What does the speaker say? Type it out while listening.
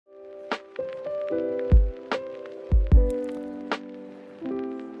So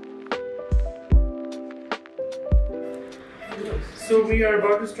we are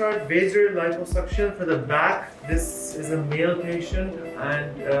about to start Vaser liposuction for the back. This is a male patient,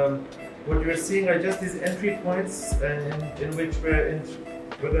 and what you're seeing are just these entry points in which we're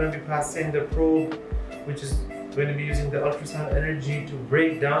going to be passing the probe, which is going to be using the ultrasound energy to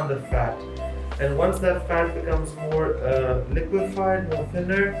break down the fat. And once that fat becomes more liquefied, more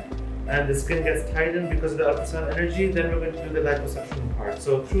thinner, and the skin gets tightened because of the ultrasound energy, then we're going to do the liposuction part.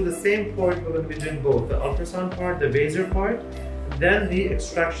 So through the same port, we're going to be doing both the ultrasound part, the Vaser part, then the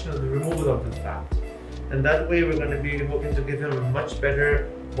extraction or the removal of the fat. And that way we're going to be hoping to give him a much better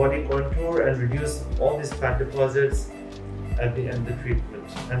body contour and reduce all these fat deposits at the end of the treatment.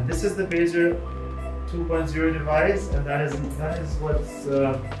 And this is the Vaser 2.0 device, and that is what's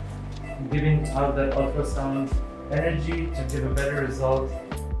giving out that ultrasound energy to give a better result.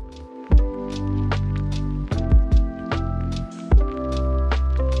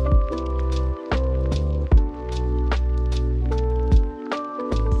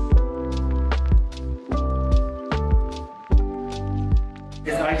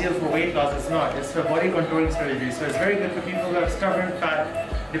 It's ideal for weight loss, it's not. It's for body contouring surgery. So it's very good for people who have stubborn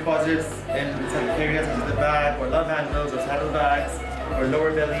fat deposits in areas such as the back, or love handles, or saddlebags, or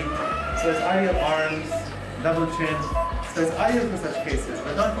lower belly. So it's ideal arms, double chin. So it's ideal for such cases,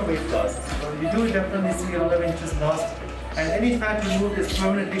 but not for weight loss. So you do definitely see a lot of inches lost, and any fat removed is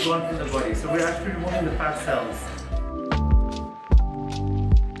permanently gone from the body. So we're actually removing the fat cells.